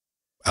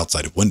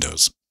outside of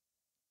Windows.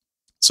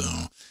 So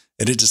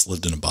it had just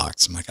lived in a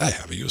box. I'm like, I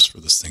have a use for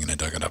this thing, and I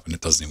dug it up, and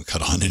it doesn't even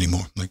cut on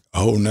anymore. I'm like,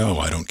 oh no,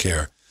 I don't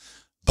care.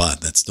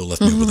 But that still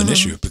left me with an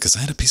issue because I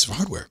had a piece of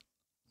hardware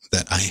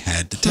that I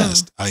had to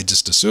test. I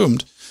just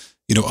assumed,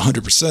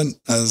 100%.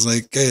 I was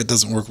like, hey, it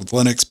doesn't work with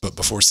Linux, but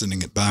before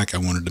sending it back, I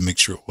wanted to make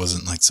sure it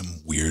wasn't like some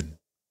weird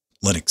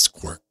Linux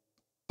quirk.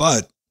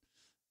 But,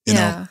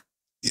 I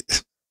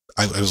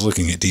was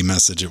looking at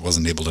dmessage. It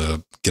wasn't able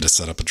to get a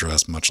setup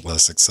address, much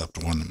less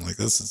accept one. I'm like,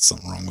 this is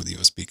something wrong with the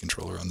USB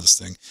controller on this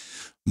thing.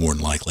 More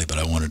than likely, but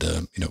I wanted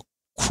to,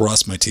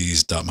 cross my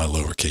T's, dot my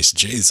lowercase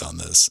J's on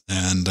this.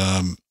 And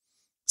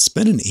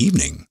spend an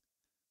evening,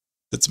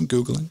 did some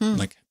Googling,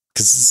 like,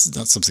 because this is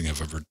not something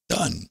I've ever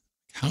done.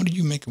 How do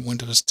you make a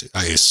Windows 10?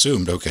 I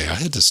assumed, okay, I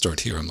had to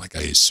start here. I'm like,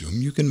 I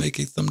assume you can make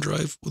a thumb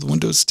drive with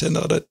Windows 10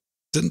 on it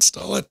to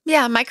install it.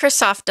 Yeah,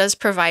 Microsoft does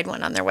provide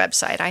one on their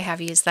website. I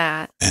have used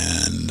that.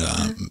 And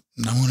I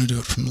want to do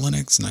it from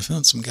Linux, and I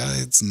found some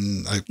guides,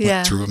 and I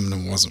went through them,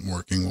 and it wasn't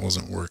working.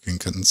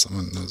 Couldn't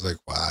someone, I was like,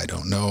 well, I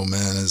don't know,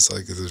 man. It's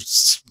like,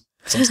 there's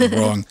something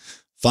wrong.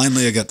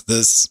 Finally, I got to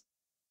this.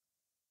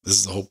 This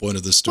is the whole point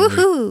of this story.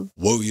 Woohoo!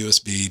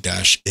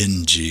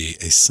 WoUSB-NG,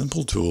 a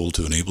simple tool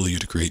to enable you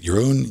to create your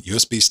own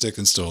USB stick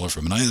installer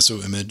from an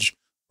ISO image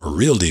or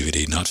real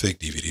DVD, not fake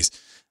DVDs.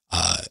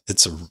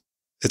 It's a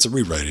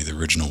rewrite of the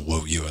original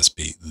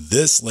WoUSB.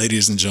 This,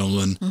 ladies and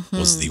gentlemen,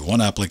 was the one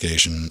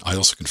application. I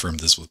also confirmed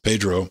this with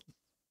Pedro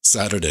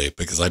Saturday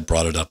because I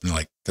brought it up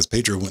and because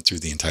Pedro went through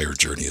the entire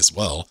journey as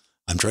well.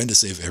 I'm trying to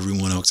save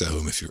everyone else at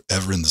home if you're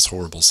ever in this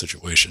horrible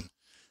situation.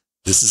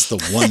 This is the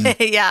one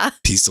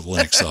piece of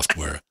Linux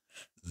software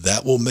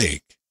that will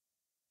make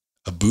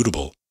a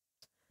bootable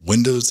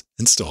Windows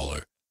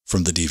installer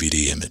from the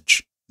DVD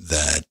image.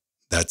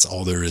 That's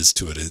all there is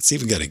to it. It's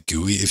even got a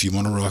GUI if you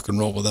want to rock and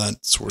roll with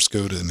that. Source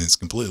code, it's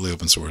completely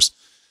open source.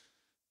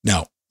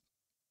 Now,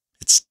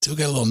 it's still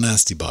got a little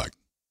nasty bug.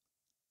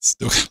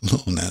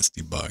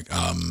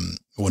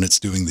 When it's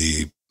doing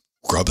the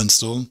grub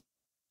install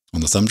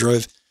on the thumb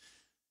drive,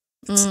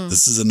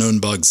 this is a known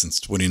bug since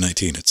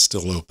 2019. It's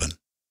still open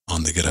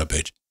on the GitHub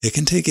page. It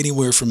can take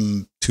anywhere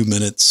from 2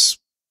 minutes,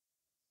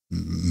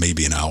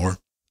 maybe an hour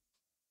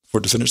for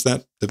it to finish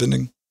that,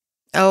 depending.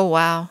 Oh,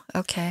 wow.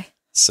 Okay.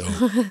 So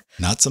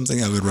not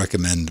something I would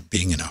recommend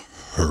being in a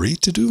hurry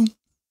to do.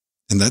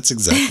 And that's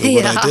exactly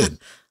what I did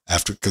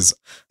because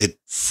it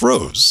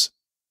froze.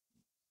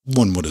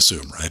 One would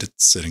assume, right?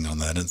 It's sitting on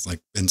that. And it's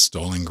like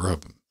installing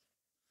grub.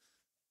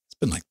 It's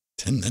been like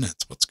 10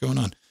 minutes. What's going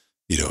on?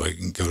 I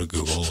can go to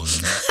Google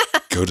and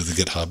go to the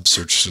GitHub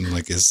search and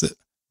is it?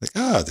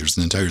 There's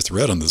an entire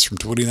thread on this from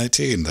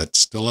 2019 that's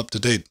still up to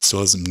date, still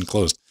hasn't been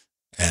closed.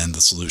 And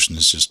the solution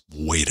is just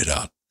wait it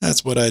out.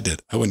 That's what I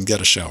did. I went and got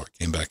a shower,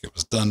 came back, it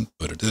was done,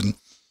 but it didn't.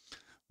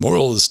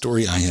 Moral of the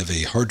story, I have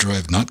a hard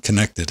drive not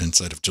connected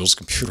inside of Joel's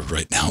computer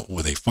right now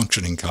with a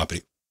functioning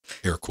copy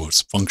air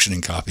quotes,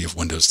 functioning copy of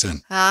Windows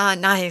 10. Ah,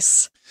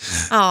 nice.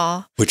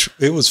 Oh, Which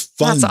it was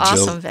fun, that's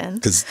awesome, Jill. Ben.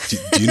 Because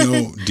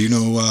do you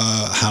know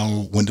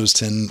how Windows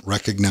 10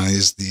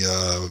 recognized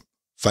the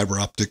fiber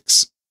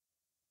optics,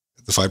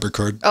 the fiber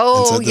card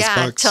Oh, inside this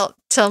yeah. box?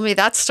 Tell me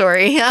that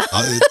story.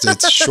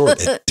 It's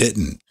short. It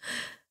didn't.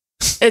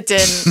 It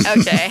didn't.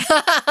 Okay.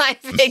 I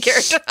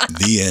figured.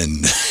 The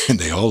end. And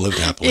they all lived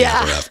happily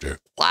ever after.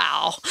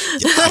 Wow.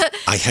 Yeah,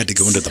 I had to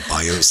go into the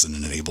BIOS and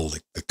enable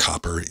the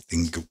copper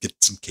thing, go get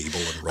some cable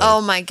and run.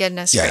 Oh my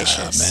goodness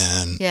gracious.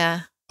 Man.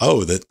 Yeah.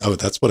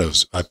 That's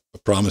what I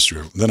promised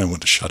you. Then I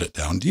went to shut it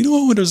down. Do you know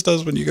what Windows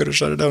does when you go to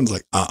shut it down? It's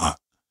like,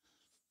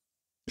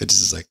 It's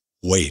just like,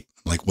 wait.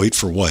 I'm like, wait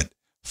for what?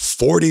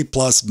 40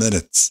 plus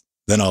minutes.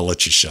 Then I'll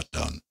let you shut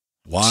down.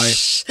 Why?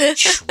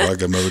 Shrug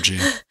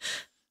emoji.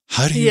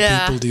 How do you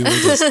people deal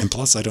with this? And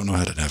plus, I don't know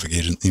how to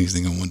navigate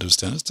anything on Windows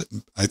 10.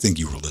 I think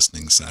you were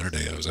listening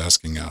Saturday. I was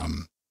asking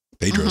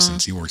Pedro,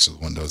 since he works with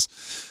Windows,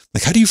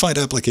 like, how do you find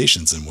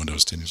applications in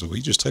Windows 10? He's like, well,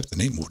 you just type the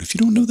name. What if you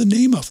don't know the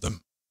name of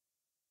them?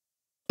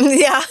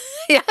 Yeah.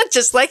 Yeah.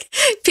 Just like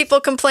people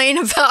complain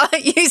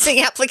about using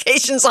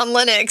applications on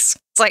Linux.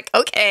 It's like,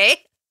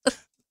 okay.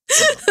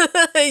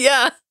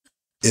 Yeah.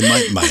 In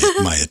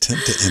my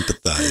attempt to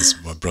empathize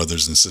with my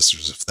brothers and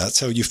sisters, if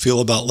that's how you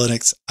feel about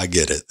Linux, I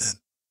get it then.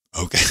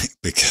 Okay,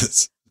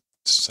 because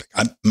it's like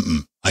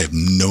I have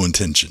no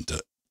intention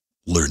to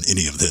learn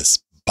any of this.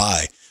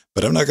 Bye.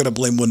 But I'm not going to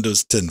blame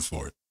Windows 10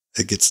 for it.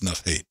 It gets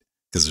enough hate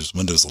because there's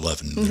Windows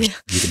 11.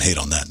 You can hate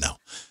on that now.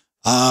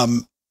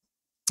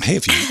 Hey,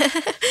 if you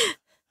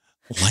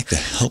would like to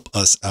help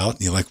us out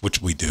and you like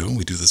what we do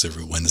this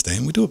every Wednesday,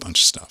 and we do a bunch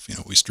of stuff. You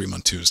know, we stream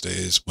on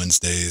Tuesdays,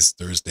 Wednesdays,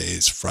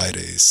 Thursdays,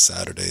 Fridays,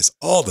 Saturdays,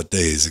 all the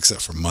days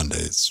except for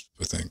Mondays,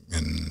 I think.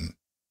 And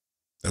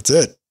that's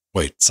it.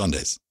 Wait,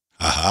 Sundays.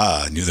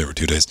 Aha, I knew there were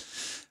 2 days.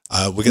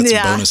 We got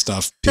some bonus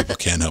stuff. People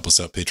can help us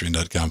out.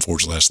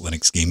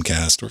 Patreon.com/Linux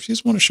Gamecast. Or if you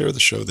just want to share the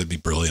show, that'd be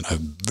brilliant. I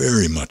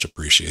very much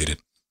appreciate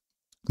it.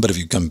 But if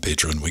you come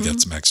Patreon, we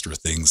got some extra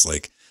things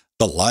like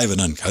the live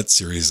and uncut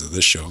series of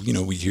this show. You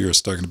know, we hear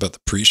us talking about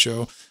the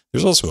pre-show.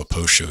 There's also a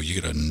post-show.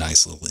 You get a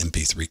nice little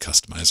MP3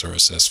 customized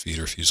RSS feed,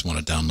 or if you just want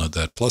to download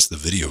that, plus the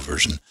video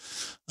version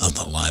of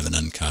the live and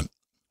uncut,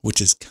 which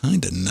is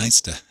kind of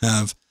nice to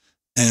have.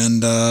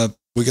 And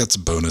we got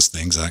some bonus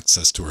things,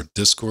 access to our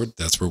Discord.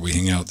 That's where we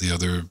hang out.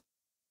 We're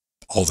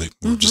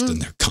just in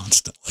there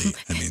constantly.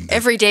 I mean,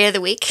 every day of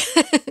the week.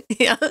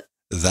 Yeah.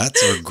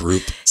 That's our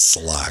group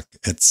Slack.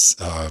 It's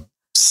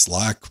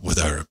Slack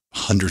with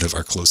 100 of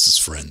our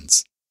closest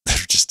friends that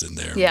are just in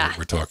there. Yeah.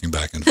 We're talking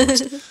back and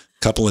forth.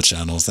 Couple of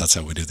channels. That's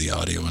how we do the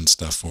audio and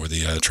stuff for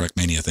the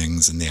Trackmania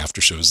things and the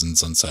after shows and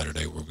on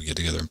Saturday where we get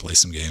together and play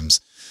some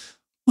games.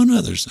 One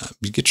other's not.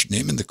 You get your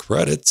name in the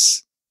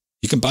credits.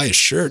 You can buy a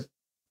shirt.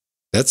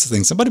 That's the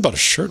thing. Somebody bought a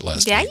shirt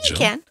last week, Yeah, you Jill.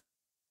 can.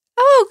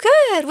 Oh,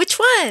 good. Which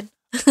one?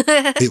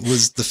 It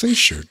was the face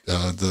shirt.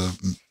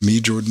 The me,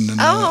 Jordan,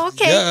 and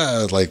okay.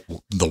 Yeah, like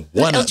the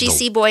one.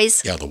 LGC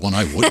boys. Yeah, the one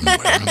I wouldn't wear.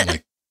 I'm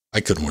like, I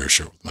couldn't wear a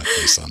shirt with my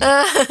face on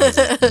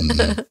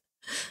it.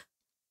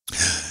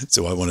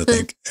 So I want to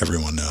thank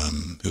everyone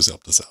who's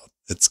helped us out.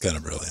 It's kind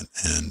of brilliant.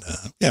 And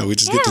we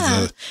just get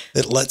to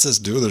it lets us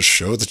do the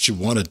show that you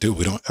want to do.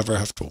 We don't ever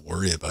have to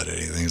worry about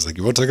anything. It's like,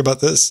 you want to talk about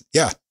this?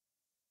 Yeah.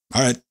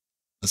 All right.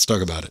 Let's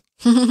talk about it.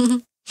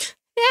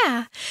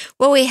 Yeah.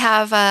 Well, we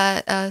have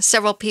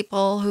several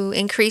people who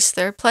increased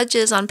their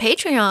pledges on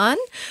Patreon.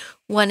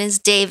 One is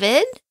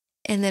David,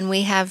 and then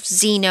we have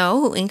Zeno,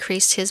 who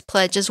increased his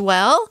pledge as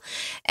well.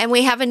 And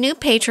we have a new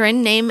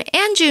patron named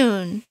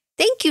Anjune.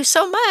 Thank you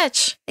so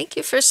much. Thank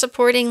you for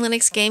supporting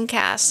Linux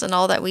Gamecast and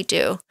all that we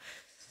do.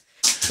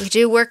 We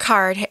do work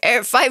hard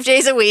 5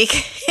 days a week.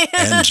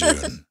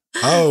 Anjune.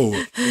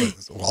 Oh,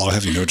 well, I'll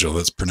have you know, Jill,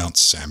 that's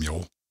pronounced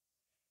Samuel.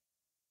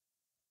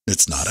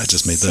 It's not. I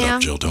just made that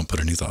up, Jill. Don't put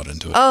any thought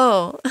into it.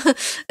 Oh,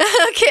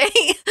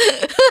 okay.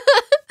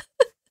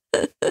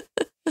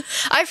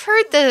 I've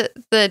heard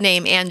the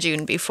name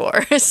Anjune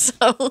before,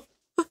 so.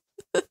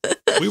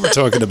 We were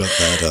talking about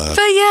that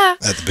but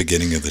yeah. at the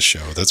beginning of the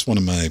show. That's one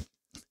of my,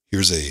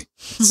 here's a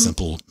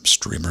simple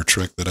streamer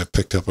trick that I've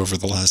picked up over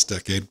the last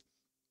decade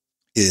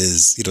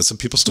is, you know, some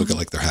people still get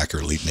like their hacker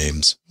elite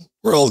names.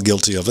 We're all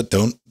guilty of it.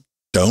 Don't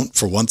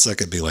for 1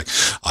 second be like,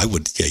 I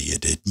would, yeah, you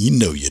did. You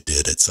know you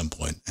did at some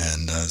point.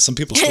 And some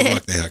people still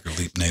like the hacker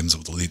elite names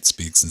with elite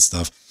speaks and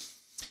stuff.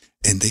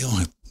 And they all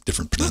have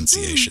different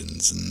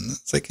pronunciations. And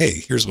it's like,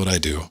 hey, here's what I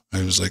do.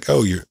 I was like,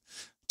 oh, you're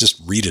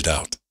just read it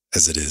out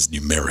as it is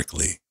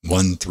numerically.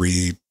 1,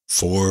 3,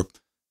 4,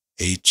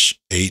 H,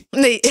 8,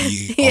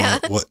 T, Yeah.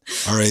 R, what?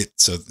 All right.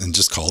 So, and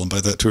just call them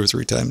by that 2 or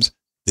 3 times.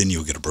 Then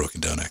you'll get a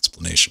broken down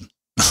explanation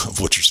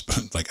of what you're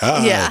supposed to, like,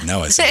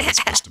 now I see what it's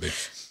supposed to be.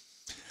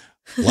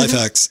 Life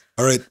hacks.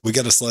 All right, we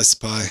got a slice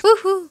of pie.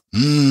 Woohoo.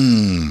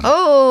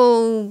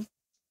 Oh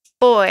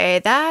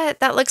boy,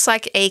 that looks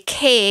like a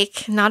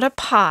cake, not a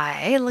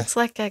pie. It looks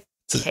like a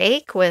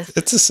cake with.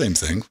 It's the same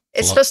thing.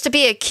 It's supposed to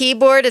be a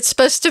keyboard. It's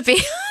supposed to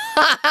be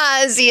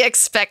ZX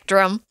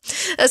Spectrum,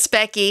 a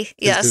Specky.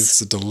 Yes,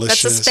 it's a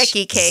delicious. That's a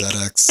Specky cake.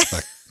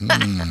 ZX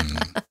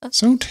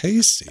So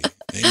tasty.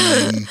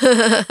 I mean,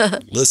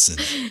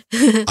 listen,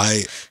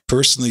 I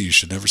personally, you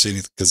should never say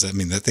anything because I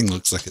mean that thing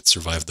looks like it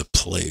survived the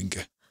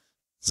plague.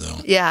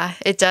 So yeah,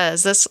 it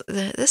does. This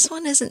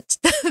one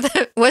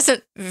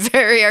wasn't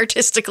very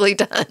artistically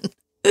done.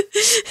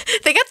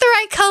 They got the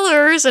right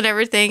colors and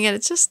everything, and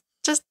it just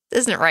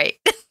isn't right.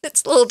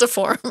 It's a little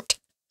deformed.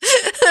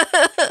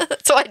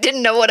 So I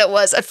didn't know what it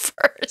was at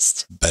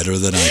first. Better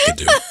than I could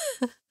do.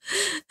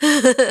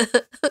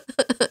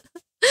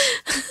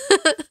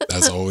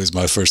 That's always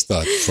my first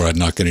thought before I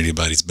knock on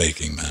anybody's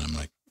baking, man. I'm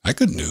like, I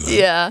couldn't do that.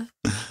 Yeah.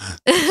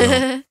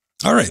 So,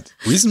 all right.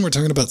 Reason we're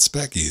talking about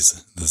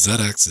Speckies, the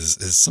ZX,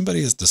 is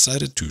somebody has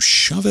decided to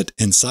shove it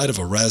inside of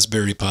a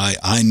Raspberry Pi.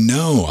 I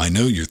know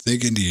you're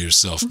thinking to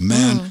yourself,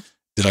 man,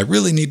 did I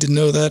really need to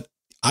know that?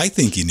 I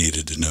think you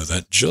needed to know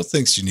that. Jill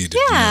thinks you needed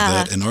to know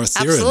that. And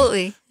Arthur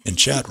absolutely. in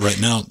chat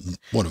right now,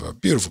 one of our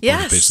beautiful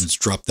participants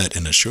dropped that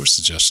in a show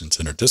suggestions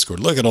in our Discord.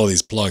 Look at all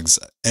these plugs.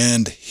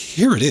 And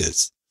here it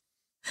is.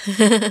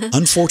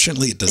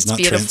 Unfortunately, it does not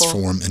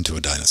transform into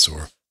a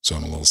dinosaur. So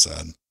I'm a little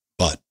sad.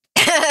 But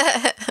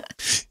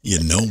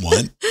you know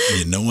what?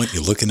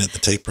 You're looking at the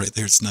tape right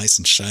there. It's nice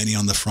and shiny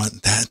on the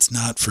front. That's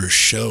not for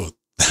show.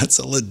 That's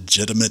a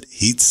legitimate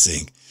heat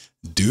sink.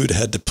 Dude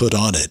had to put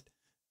on it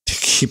to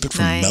keep it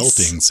from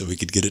melting so we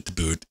could get it to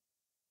boot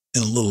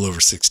in a little over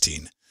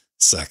 16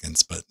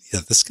 seconds. But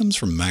yeah, this comes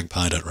from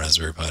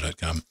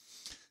magpie.raspberrypi.com.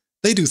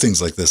 They do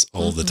things like this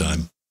all the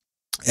time.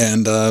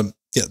 And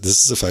yeah,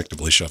 this is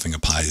effectively shoving a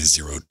Pi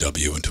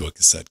 0W into a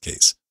cassette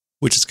case,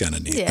 which is kind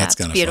of neat. Yeah, that's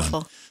kind of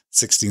beautiful. Fun.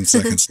 16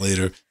 seconds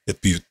later,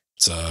 it boots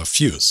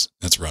Fuse.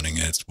 That's running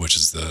it, which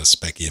is the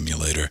Specky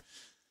emulator.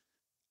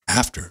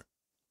 After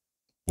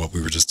what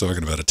we were just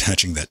talking about,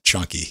 attaching that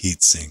chunky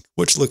heatsink,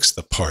 which looks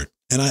the part.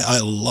 And I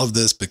love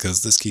this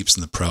because this keeps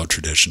in the proud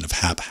tradition of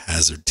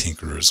haphazard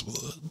tinkerers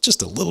with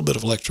just a little bit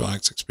of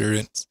electronics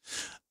experience,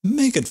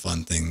 making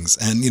fun things.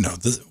 And, you know,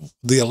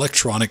 the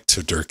electronic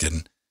to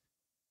Durkin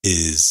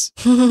is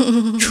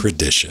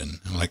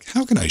tradition. I'm like,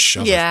 how can I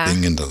shove a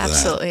thing into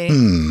absolutely.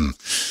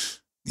 that?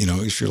 You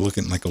know, if you're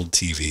looking like old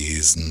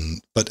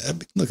TVs, but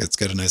look, it's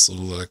got a nice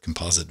little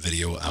composite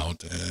video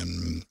out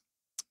and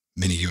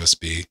mini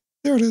USB.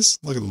 There it is.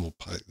 Look at the little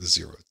Pi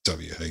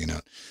 0W hanging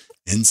out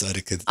inside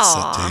a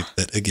cassette tape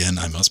that, again,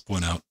 I must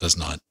point out, does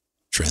not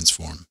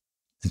transform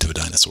into a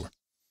dinosaur.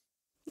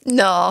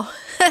 No,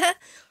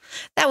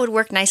 that would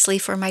work nicely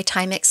for my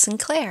Timex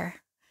Sinclair.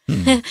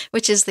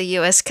 Which is the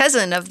U.S.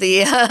 cousin of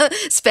the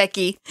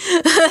Specky.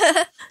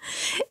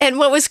 And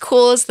what was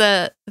cool is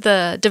the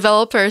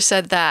developer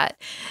said that,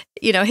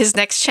 you know, his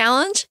next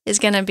challenge is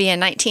going to be a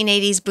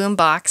 1980s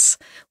boombox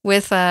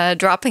with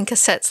drop-in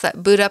cassettes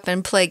that boot up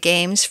and play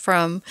games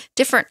from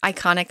different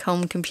iconic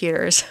home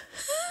computers.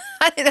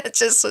 I think that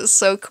just was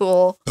so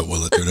cool. But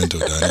will it turn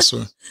into a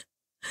dinosaur?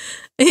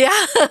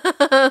 Yeah.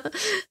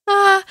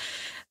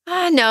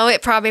 No,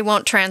 it probably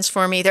won't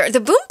transform either.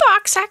 The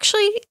boombox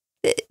actually...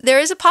 There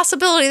is a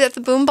possibility that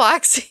the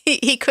boombox,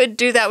 he could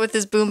do that with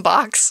his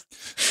boombox.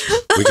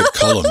 We could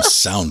call him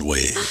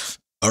Soundwave.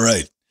 All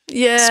right.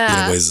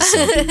 Yeah.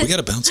 We got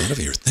to bounce out of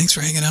here. Thanks for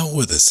hanging out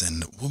with us,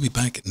 and we'll be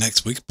back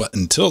next week. But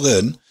until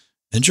then,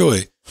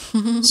 enjoy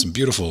some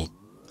beautiful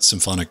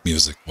symphonic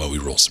music while we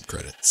roll some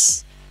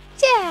credits.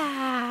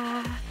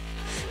 Yeah.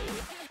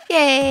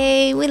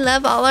 Yay. We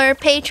love all our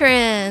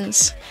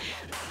patrons.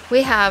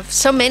 We have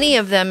so many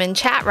of them in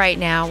chat right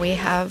now. We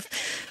have...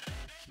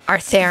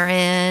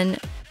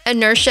 Artherin,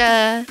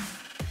 Inertia,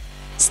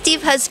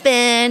 Steve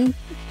Husband,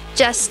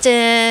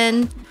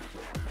 Justin.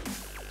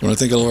 I want to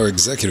thank all our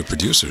executive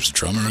producers,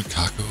 Drummer,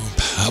 Kako,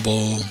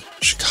 Pabble,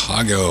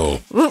 Chicago,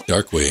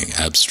 Darkwing,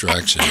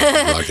 Abstraction,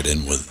 Rocket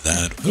in with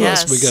that. Who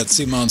else we got?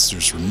 Sea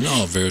Monsters,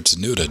 Renal,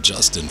 Veritanuda,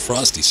 Justin,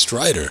 Frosty,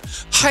 Strider,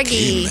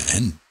 Hakeem,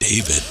 and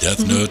David,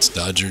 Death Notes,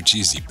 Dodger,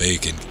 Cheesy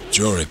Bacon,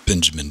 Jory,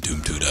 Benjamin,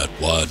 Doom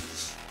 2.wad.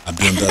 I'm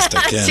doing best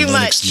I can. Too Linux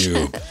much.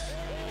 New.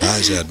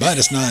 Ajad,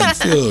 -9,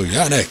 Phil,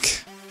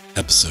 Yannick.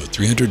 Episode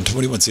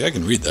 321. See, I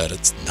can read that.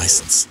 It's nice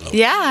and slow.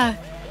 Yeah.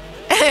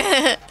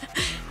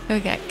 We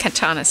got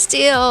Katana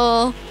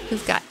Steel.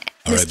 We've got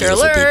Mr.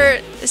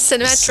 Alert,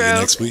 Cinemetro. See you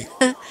next week.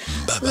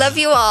 Bye-bye. Love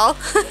you all.